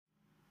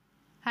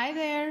Hi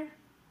there!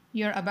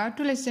 You're about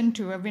to listen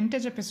to a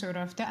vintage episode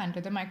of the Under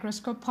the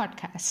Microscope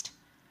podcast.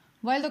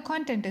 While the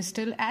content is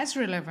still as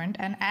relevant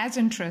and as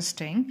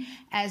interesting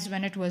as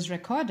when it was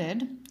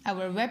recorded,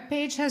 our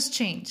webpage has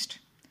changed.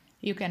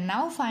 You can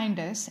now find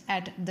us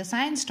at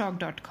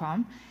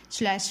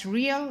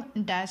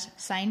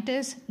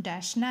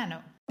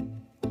thesciencetalk.com/real-scientist-nano.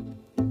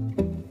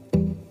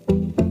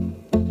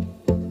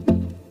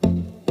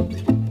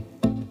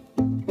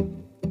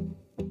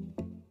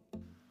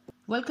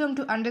 Welcome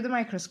to Under the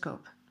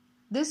Microscope.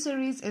 This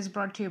series is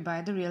brought to you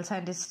by the Real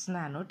Scientists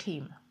Nano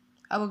team.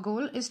 Our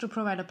goal is to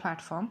provide a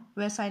platform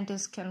where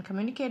scientists can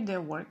communicate their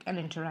work and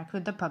interact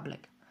with the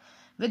public.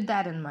 With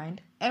that in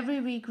mind,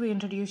 every week we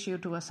introduce you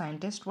to a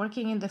scientist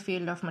working in the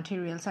field of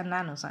materials and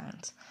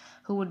nanoscience,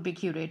 who would be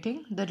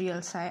curating the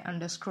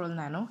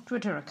RealSci_Nano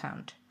Twitter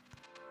account.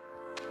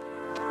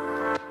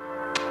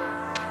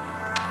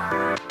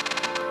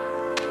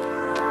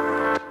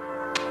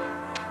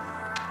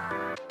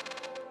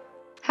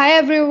 Hi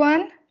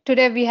everyone.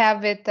 Today we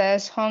have with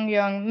us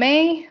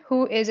Hongyan,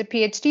 who is a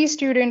PhD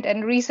student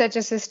and research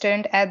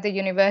assistant at the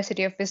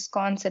University of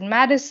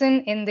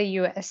Wisconsin-Madison in the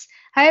US.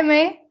 Hi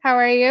May, how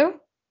are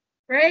you?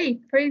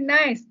 Great, pretty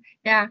nice.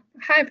 Yeah.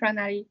 Hi,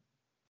 Pranali.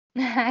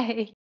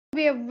 Hi.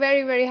 We are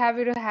very, very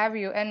happy to have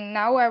you. And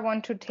now I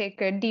want to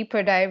take a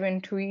deeper dive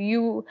into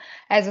you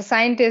as a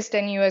scientist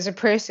and you as a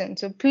person.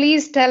 So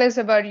please tell us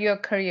about your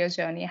career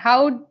journey.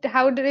 How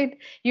did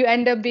you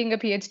end up being a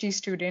PhD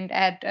student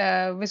at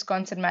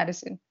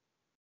Wisconsin-Madison?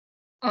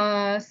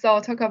 So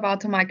talk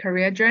about my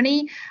career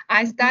journey.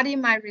 I studied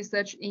my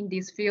research in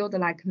this field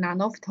like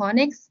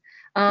nanophotonics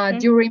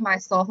during my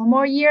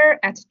sophomore year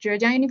at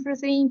Zhejiang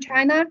University in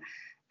China.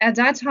 At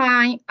that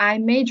time, I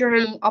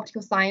majored in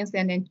optical science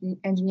and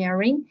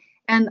engineering,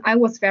 and I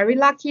was very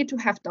lucky to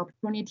have the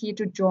opportunity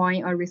to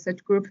join a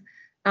research group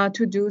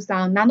to do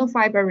some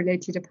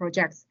nanofiber-related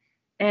projects.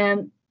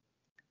 And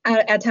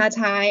at that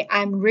time,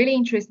 I'm really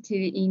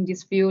interested in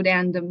this field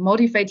and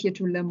motivated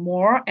to learn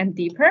more and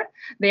deeper.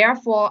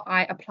 Therefore,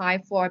 I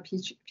applied for a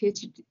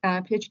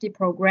PhD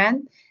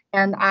program,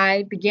 and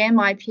I began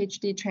my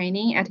PhD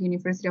training at the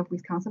University of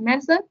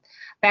Wisconsin-Madison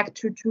back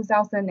to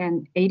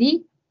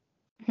 2018.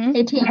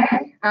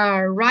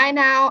 Right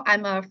now,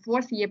 I'm a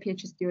fourth-year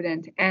PhD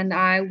student, and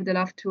I would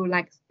love to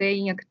stay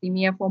in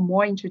academia for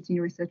more interesting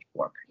research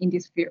work in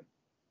this field.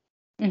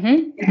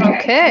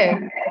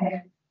 Okay.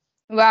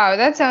 Wow,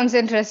 that sounds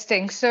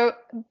interesting. So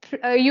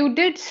you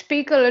did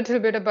speak a little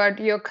bit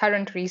about your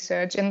current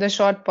research in the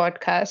short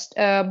podcast,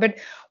 but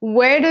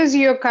where does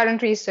your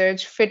current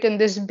research fit in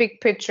this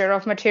big picture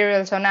of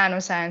materials or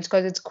nanoscience?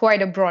 Because it's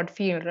quite a broad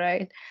field,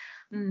 right?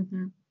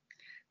 Mm-hmm.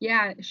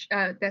 Yeah,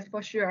 that's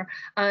for sure.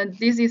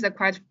 This is a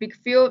quite big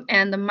field,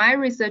 and my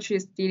research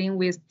is dealing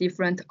with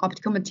different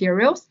optical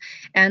materials,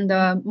 and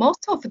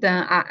most of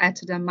them are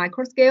at the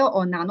micro scale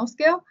or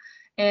nanoscale.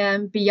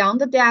 And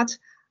beyond that,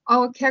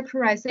 our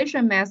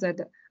characterization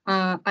method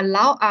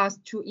allow us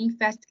to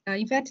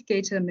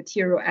investigate the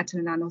material at the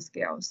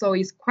nanoscale. So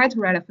it's quite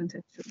relevant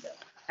to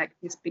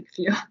this big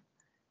field.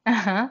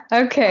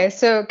 Okay,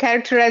 so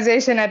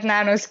characterization at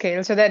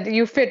nanoscale, so that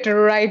you fit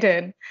right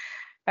in.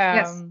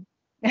 Yes.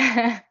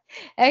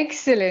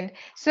 Excellent.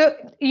 So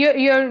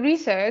your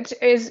research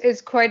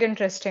is quite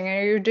interesting,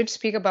 and you did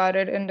speak about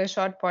it in the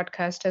short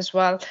podcast as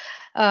well,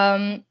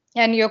 and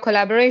your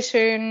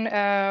collaboration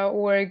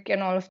work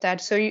and all of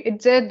that. So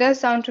it does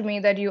sound to me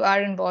that you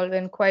are involved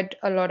in quite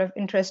a lot of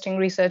interesting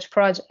research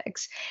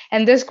projects.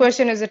 And this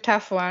question is a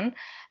tough one.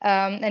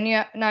 And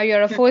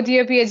you're a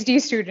fourth-year PhD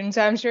student,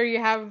 so I'm sure you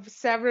have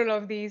several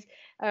of these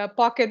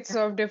pockets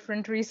of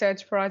different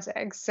research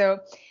projects. So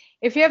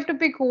if you have to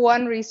pick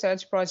one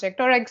research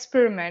project or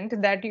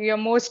experiment that you're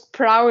most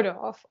proud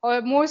of, or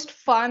most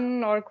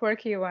fun or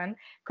quirky one,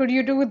 could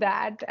you do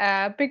that?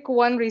 Pick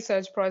one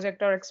research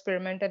project or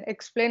experiment and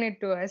explain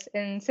it to us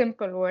in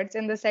simple words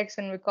in the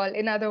section we call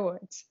In Other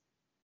Words.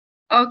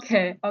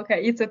 Okay.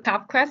 It's a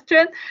tough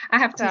question. I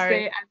have to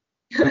say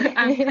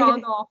I'm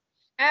proud of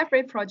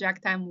every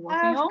project I'm working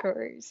on. Of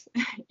course.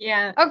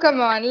 Yeah. Oh, come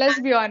on. Let's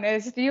be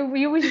honest. You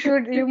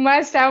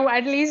must have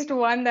at least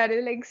one that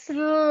is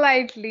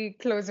slightly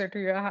closer to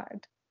your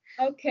heart.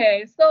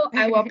 Okay, so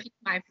I will pick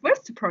my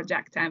first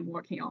project I'm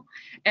working on,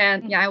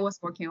 and I was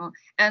working on,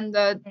 and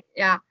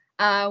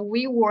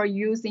we were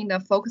using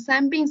the focus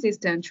and beam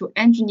system to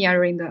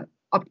engineering the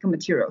optical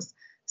materials.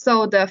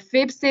 So the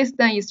FIB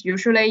system is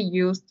usually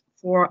used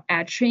for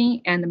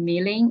etching and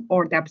milling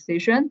or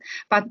deposition,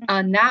 but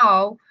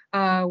now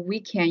we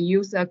can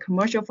use a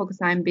commercial focus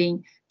and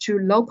beam to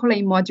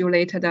locally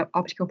modulate the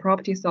optical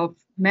properties of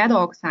metal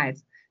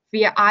oxides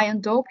via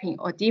ion doping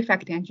or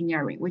defect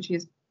engineering, which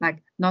is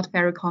not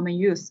very common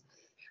use.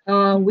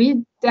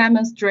 We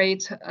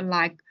demonstrate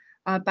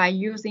by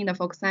using the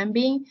focus and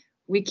beam,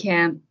 we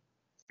can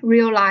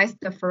realize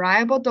the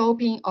variable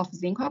doping of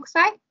zinc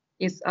oxide.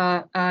 It's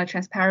a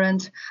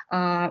transparent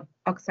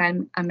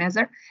oxide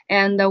measure,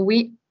 and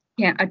we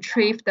can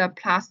achieve the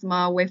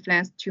plasma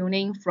wavelength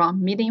tuning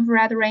from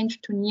mid-infrared range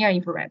to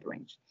near-infrared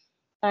range.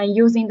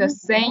 Using the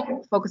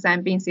same focus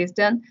and beam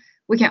system,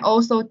 We can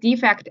also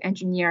defect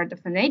engineer the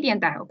vanadium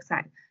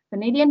dioxide.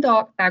 Vanadium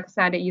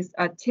dioxide is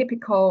a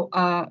typical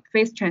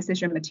phase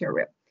transition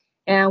material.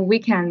 And we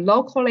can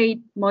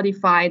locally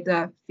modify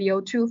the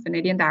VO2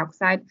 vanadium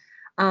dioxide,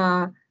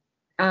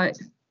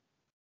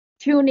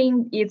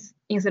 tuning its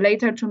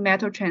insulator to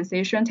metal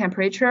transition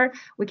temperature.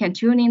 We can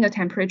tune in the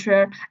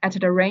temperature at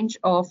the range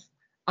of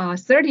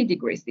 30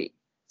 degrees C.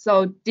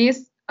 So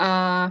this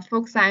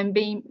focus ion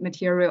beam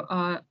material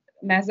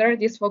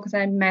this focus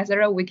ion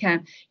measure, we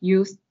can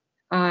use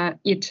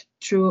it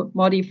to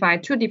modify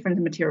two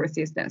different material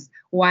systems.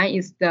 One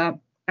is the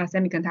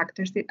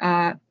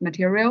semiconductor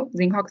material,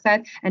 zinc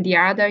oxide, and the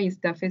other is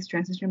the phase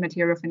transition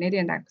material,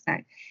 vanadium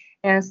dioxide.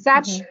 And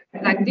such,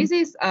 like this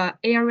is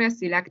area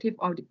selective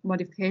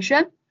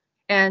modification,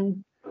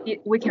 and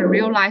we can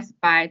realize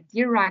by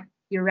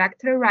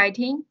direct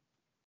writing.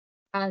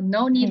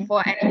 No need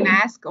for any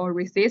mask or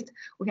resist.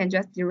 We can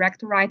just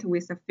direct write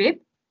with a FIB,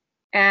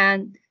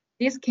 and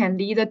this can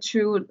lead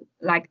to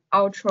like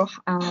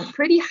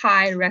pretty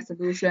high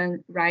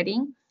resolution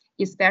writing,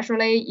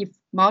 especially if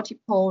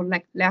multiple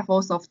like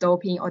levels of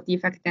doping or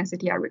defect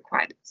density are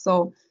required.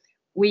 So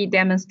we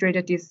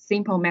demonstrated this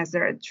simple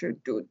method to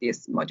do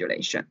this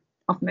modulation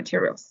of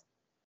materials.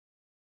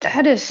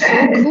 That is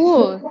so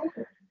cool,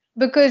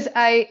 because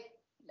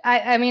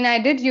I mean, I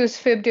did use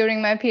FIB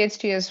during my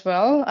PhD as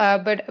well,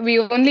 but we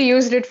only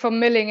used it for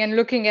milling and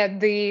looking at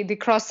the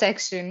cross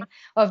section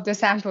of the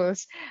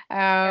samples.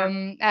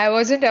 I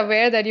wasn't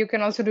aware that you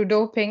can also do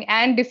doping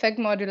and defect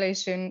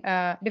modulation.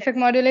 Defect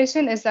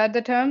modulation, is that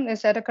the term?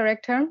 Is that a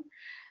correct term?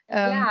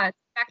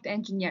 Defect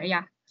engineer.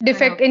 Yeah.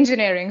 Defect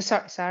engineering.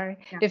 Sorry.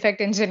 Yeah.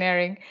 Defect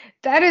engineering.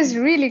 That is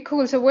really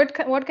cool. So what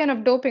kind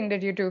of doping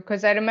did you do?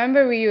 Because I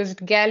remember we used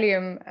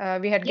gallium.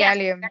 We had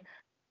gallium.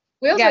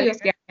 We also use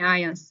gallium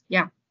ions.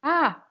 Yeah.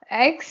 Ah,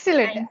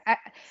 excellent.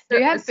 Do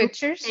you have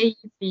pictures?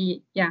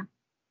 Yeah.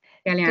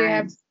 Gallium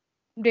ions.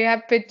 Do you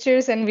have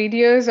pictures and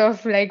videos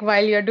of like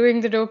while you're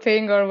doing the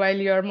doping or while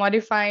you're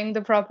modifying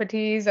the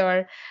properties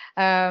or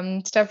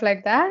stuff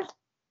like that?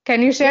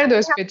 Can you share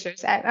those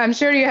pictures? I'm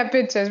sure you have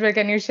pictures, but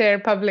can you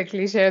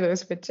publicly share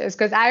those pictures?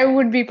 Because I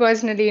would be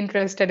personally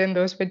interested in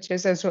those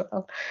pictures as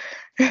well.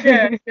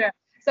 Sure.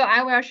 So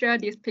I will share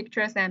these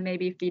pictures and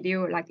maybe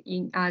video like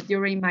in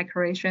during my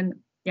creation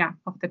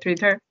of the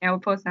Twitter. I will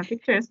post some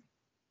pictures.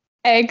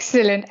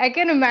 Excellent. I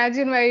can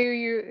imagine why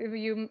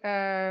you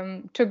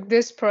took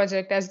this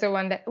project as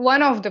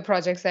one of the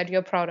projects that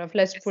you're proud of.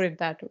 Let's put it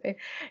that way.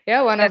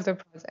 Yeah, one of the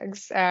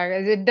projects.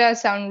 It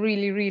does sound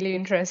really, really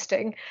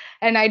interesting,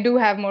 and I do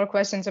have more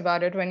questions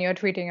about it when you're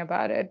tweeting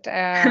about it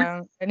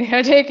and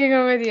you're taking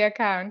over the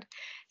account.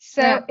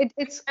 So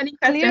it's any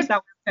clear.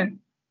 questions?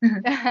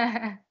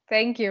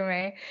 Thank you,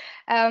 May.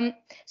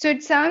 So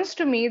it sounds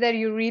to me that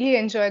you really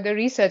enjoy the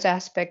research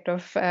aspect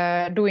of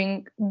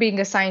being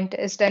a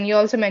scientist, and you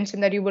also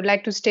mentioned that you would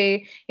like to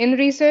stay in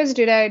research.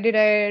 Did I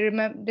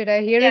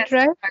hear it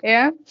right?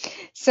 Yeah.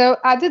 So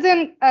other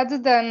than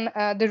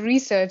the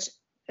research,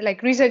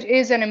 like research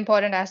is an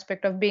important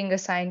aspect of being a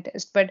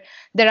scientist, but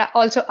there are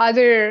also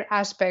other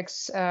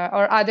aspects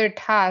or other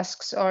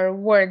tasks or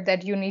work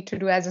that you need to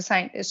do as a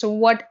scientist. So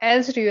what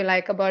else do you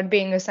like about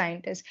being a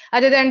scientist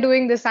other than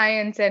doing the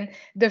science and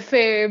the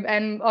FIB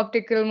and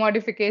optical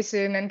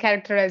modification and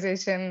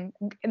characterization,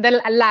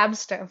 the lab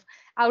stuff,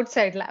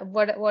 outside lab?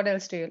 What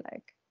else do you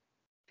like?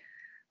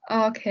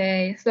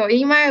 Okay, so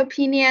in my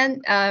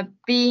opinion,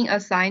 being a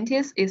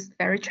scientist is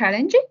very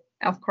challenging,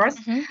 of course,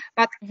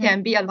 but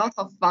can be a lot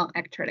of fun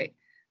actually.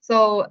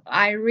 So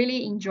I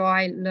really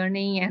enjoy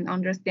learning and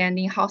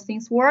understanding how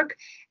things work,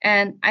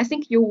 and I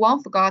think you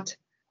won't forget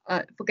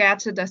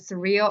the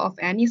thrill of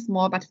any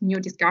small but new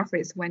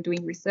discoveries when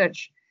doing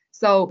research.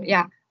 So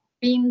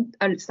being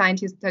a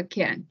scientist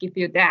can give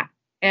you that,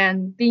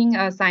 and being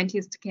a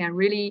scientist can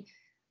really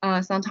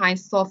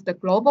sometimes solve the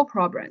global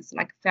problems,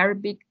 like very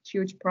big,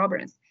 huge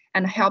problems,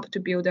 and help to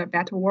build a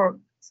better world.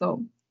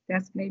 So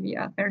that's maybe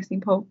a very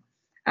simple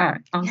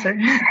answer.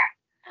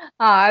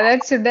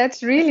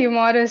 That's really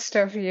modest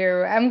of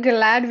you. I'm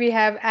glad we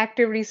have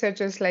active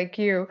researchers like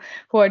you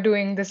who are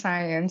doing the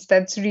science.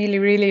 That's really,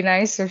 really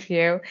nice of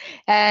you.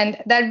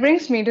 And that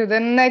brings me to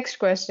the next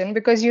question,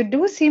 because you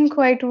do seem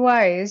quite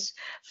wise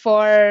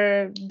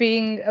for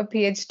being a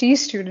PhD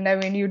student. I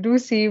mean, you do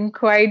seem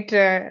quite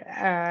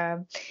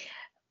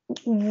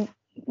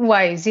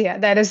wise. Yeah,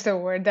 that is the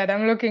word that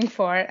I'm looking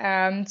for.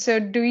 So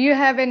do you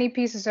have any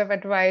pieces of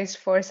advice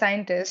for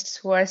scientists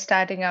who are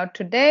starting out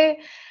today,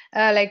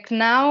 like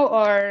now,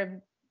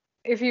 or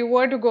if you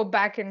were to go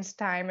back in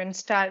time and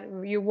start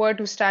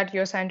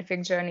your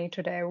scientific journey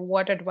today,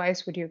 what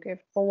advice would you give,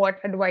 or what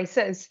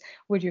advices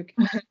would you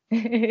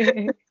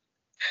give?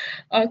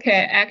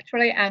 Okay,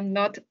 actually, I'm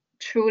not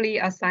truly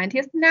a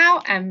scientist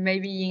now. I'm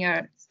maybe in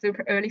a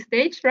super early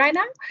stage right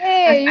now.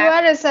 Hey, you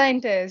are a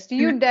scientist.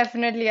 You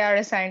definitely are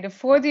a scientist.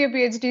 Fourth year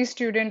PhD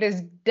student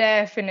is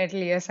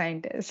definitely a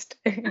scientist.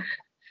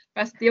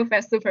 But still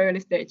at super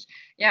early stage.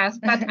 Yes,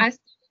 but I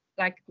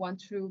still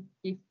want to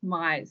give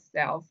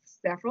myself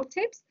several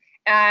tips.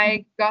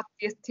 I got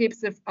these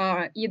tips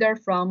either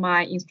from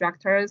my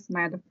instructors,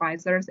 my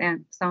advisors,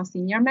 and some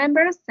senior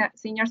members,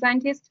 senior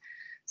scientists.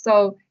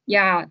 So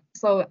yeah,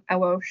 so I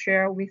will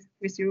share with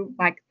you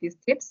like these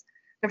tips.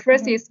 The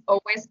first is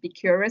always be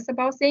curious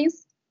about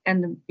things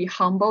and be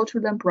humble to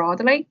them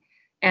broadly.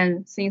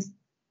 And since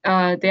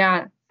there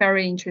are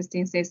very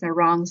interesting things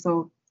around,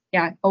 so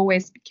yeah,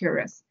 always be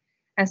curious.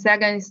 And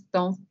second is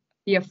don't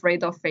be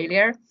afraid of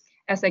failure.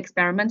 As an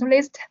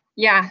experimentalist,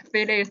 yeah,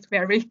 failure is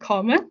very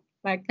common.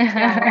 Like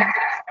yeah,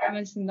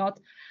 experiments is not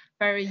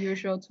very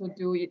usual to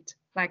do it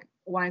like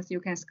once you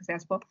can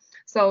successful.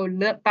 So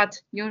but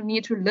you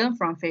need to learn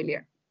from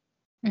failure.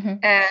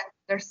 And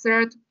the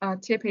third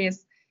tip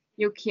is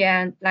you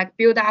can like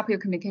build up your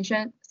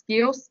communication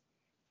skills.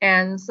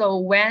 And so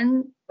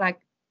when like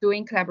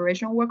doing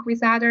collaboration work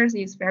with others,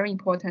 it's very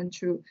important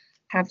to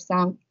have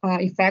some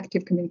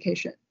effective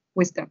communication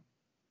with them.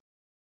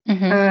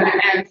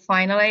 And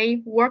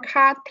finally, work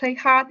hard, play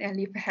hard, and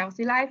live a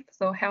healthy life.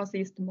 So health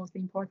is the most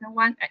important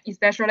one,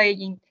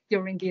 especially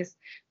during this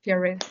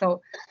period.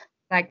 So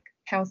like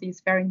health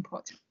is very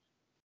important.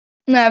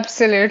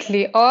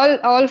 Absolutely.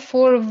 All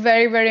four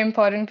very, very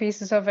important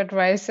pieces of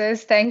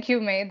advices. Thank you,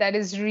 May. That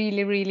is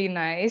really, really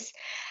nice.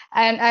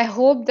 And I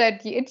hope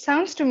that it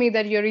sounds to me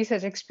that your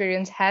research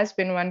experience has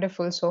been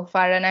wonderful so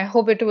far, and I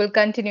hope it will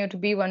continue to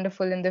be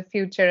wonderful in the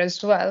future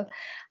as well.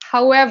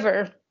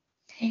 However,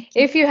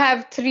 if you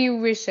have three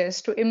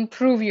wishes to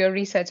improve your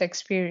research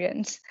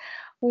experience,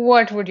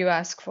 what would you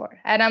ask for?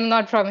 And I'm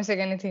not promising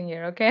anything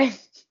here, okay?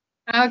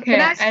 You can Okay.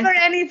 ask for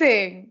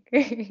anything.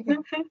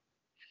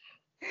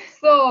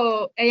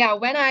 So yeah,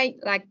 when I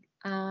like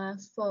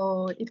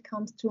so it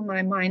comes to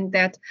my mind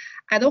that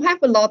I don't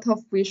have a lot of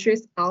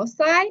wishes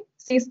outside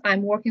since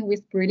I'm working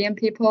with brilliant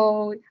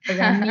people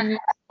around me,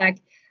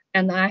 like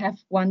and I have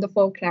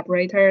wonderful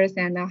collaborators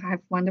and I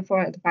have wonderful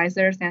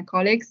advisors and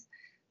colleagues.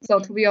 So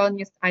to be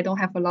honest, I don't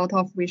have a lot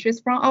of wishes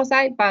from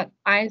outside, but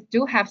I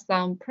do have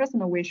some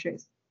personal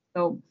wishes.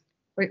 So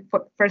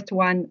for first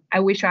one, I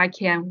wish I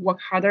can work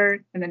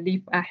harder and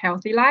live a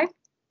healthy life.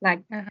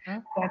 Like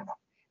that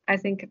I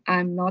think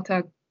I'm not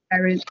a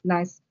very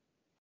nice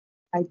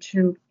guy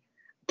to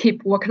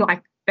keep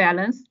work-life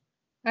balance.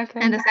 Okay.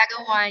 And the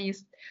second one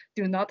is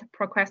do not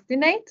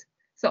procrastinate.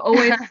 So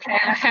always plan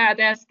ahead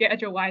and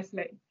schedule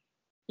wisely.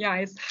 Yeah,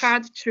 it's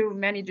hard to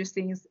manage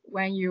things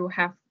when you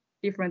have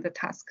different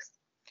tasks.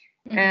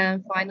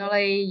 And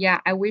finally,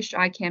 yeah, I wish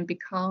I can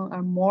become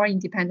a more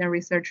independent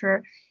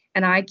researcher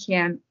and I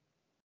can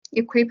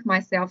equip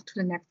myself to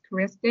the next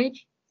career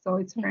stage. So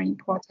it's very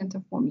important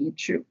for me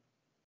to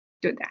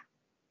do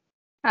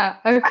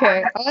that.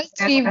 Okay. All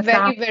three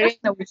very, very.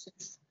 Personal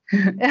wishes.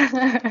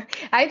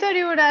 I thought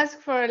you would ask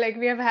for, like,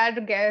 we have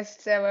had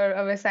guests,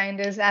 our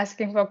scientists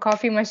asking for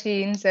coffee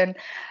machines and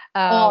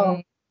Oh,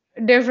 um,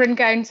 different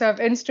kinds of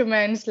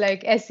instruments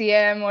like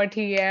SEM or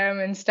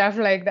TM and stuff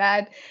like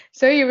that.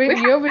 So we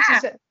your have wish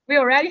is that. We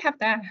already have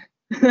that.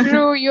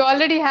 true. You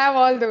already have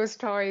all those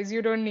toys.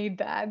 You don't need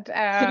that.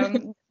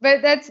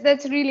 But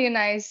that's really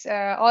nice.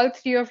 All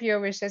three of your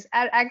wishes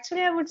are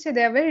actually, I would say,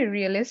 they're very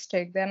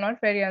realistic. They're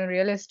not very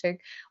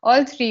unrealistic.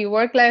 All three: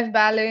 work-life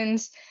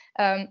balance,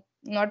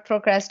 not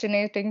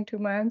procrastinating too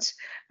much.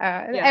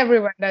 Yeah.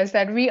 Everyone does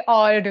that. We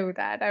all do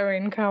that. I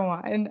mean, come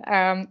on.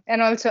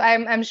 And also,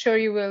 I'm sure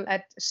you will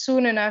at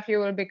soon enough you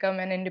will become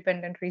an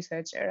independent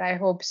researcher. I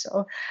hope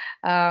so.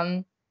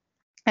 Um,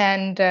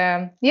 and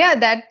yeah,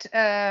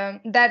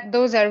 that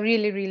those are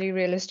really, really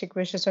realistic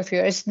wishes of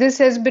yours. This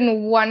has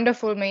been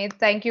wonderful, mate.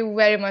 Thank you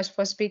very much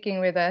for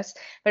speaking with us.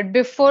 But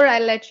before I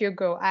let you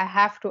go, I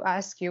have to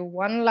ask you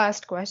one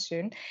last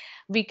question.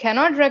 We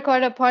cannot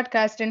record a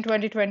podcast in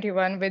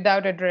 2021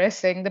 without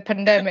addressing the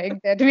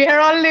pandemic that we are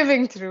all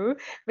living through,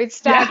 which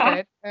Yeah.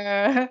 started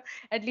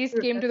at least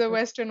came to That's the true.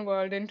 Western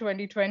world in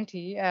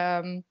 2020.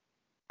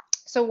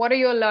 So, what are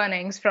your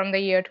learnings from the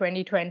year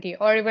 2020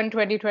 or even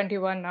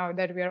 2021 now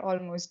that we are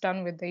almost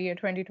done with the year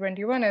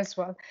 2021 as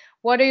well?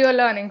 What are your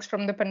learnings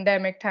from the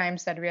pandemic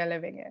times that we are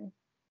living in?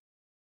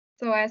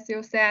 So as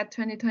you said,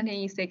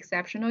 2020 is an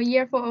exceptional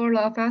year for all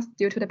of us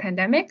due to the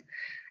pandemic.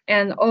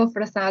 And all of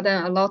a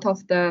sudden, a lot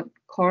of the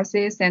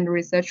courses and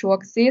research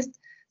work ceased.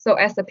 So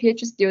as a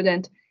PhD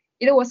student,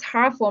 it was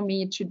hard for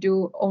me to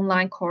do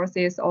online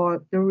courses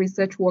or do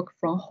research work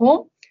from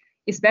home,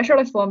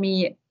 especially for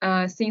me,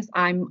 since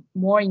I'm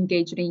more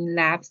engaged in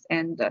labs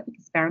and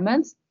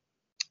experiments.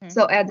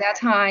 So at that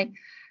time,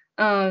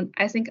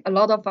 I think a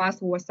lot of us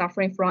were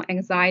suffering from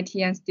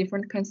anxiety and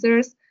different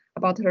concerns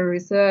about the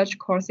research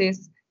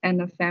courses and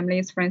the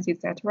families, friends,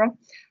 etc.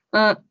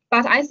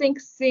 But I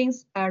think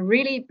things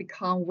really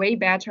become way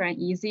better and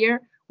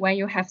easier when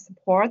you have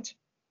support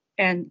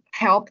and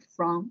help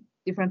from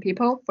different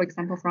people, for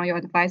example, from your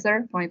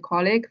advisor, from your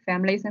colleague,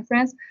 families, and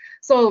friends.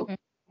 So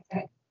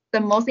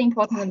the most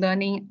important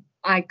learning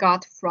I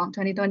got from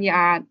 2020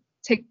 are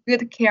take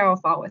good care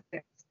of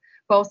ourselves,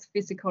 both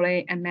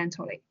physically and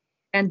mentally,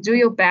 and do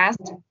your best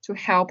to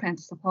help and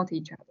support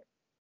each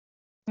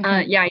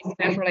other. Yeah,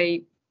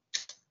 especially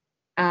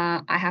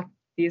I have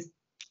this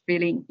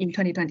feeling in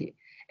 2020.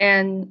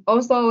 And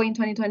also in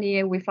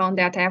 2020, we found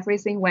that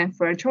everything went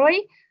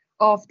virtually.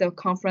 All of the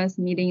conference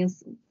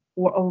meetings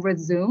were over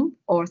Zoom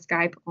or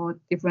Skype or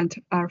different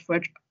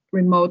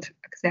remote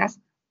access.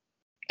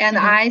 And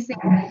I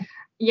think,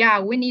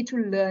 we need to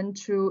learn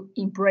to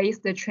embrace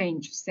the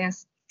change that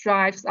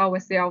drives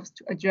ourselves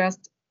to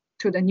adjust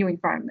to the new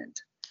environment.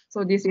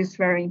 So this is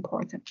very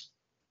important.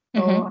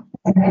 So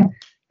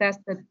that's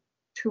the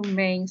two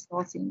main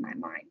thoughts in my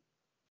mind.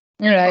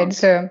 Right.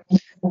 So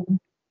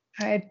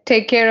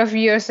take care of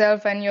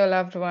yourself and your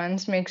loved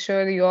ones. Make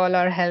sure you all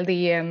are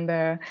healthy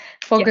and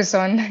focus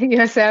on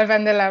yourself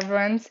and the loved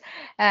ones.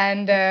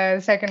 And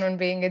second one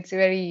being, it's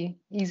very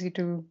easy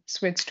to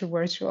switch to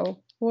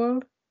virtual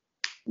world.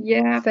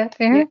 Yeah.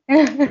 Do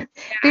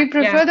you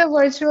prefer the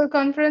virtual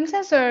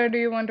conferences or do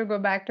you want to go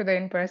back to the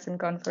in-person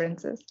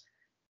conferences?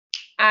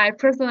 I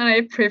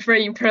personally prefer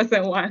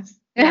in-person ones.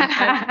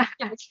 I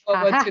look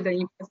forward to the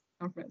in-person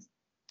conference.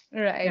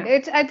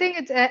 Right. I think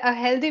it's a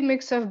healthy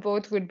mix of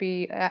both would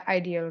be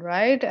ideal,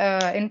 right?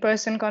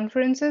 In-person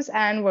conferences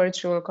and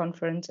virtual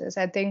conferences.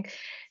 I think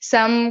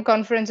some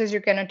conferences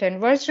you can attend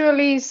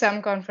virtually,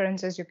 some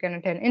conferences you can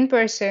attend in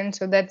person.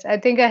 So that's, I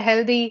think, a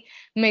healthy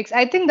mix.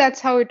 I think that's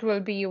how it will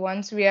be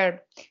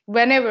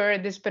whenever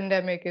this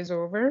pandemic is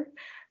over.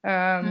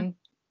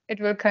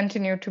 It will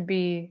continue to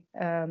be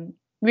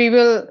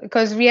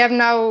because we have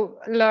now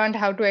learned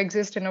how to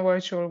exist in a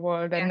virtual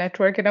world and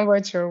network in a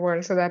virtual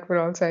world, so that will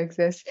also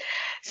exist.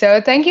 So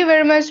thank you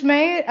very much,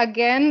 May.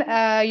 Again,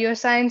 your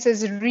science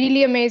is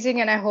really amazing,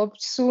 and I hope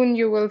soon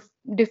you will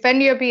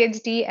defend your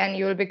PhD and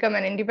you will become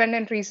an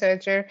independent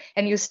researcher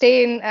and you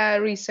stay in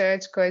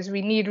research, because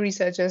we need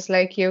researchers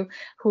like you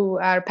who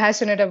are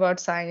passionate about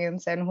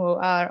science and who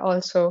are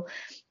also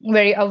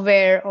very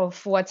aware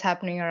of what's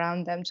happening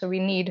around them. So we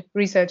need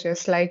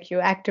researchers like you,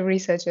 active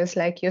researchers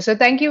like you. So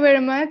thank you very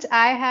much.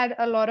 I had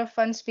a lot of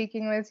fun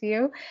speaking with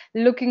you.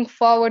 Looking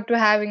forward to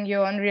having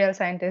you on Real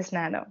Scientist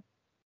Nano.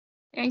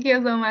 Thank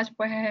you so much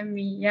for having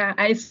me. Yeah,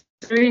 it's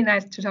really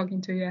nice to talking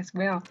to you as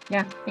well.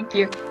 Yeah, thank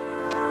you.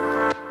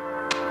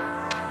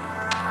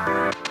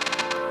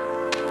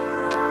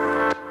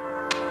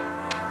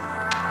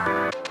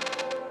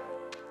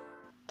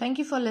 Thank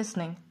you for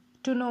listening.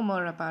 To know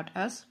more about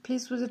us,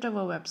 please visit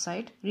our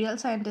website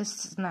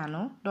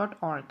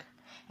realscientistsnano.org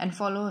and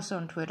follow us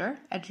on Twitter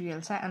at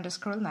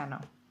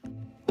realsci_nano.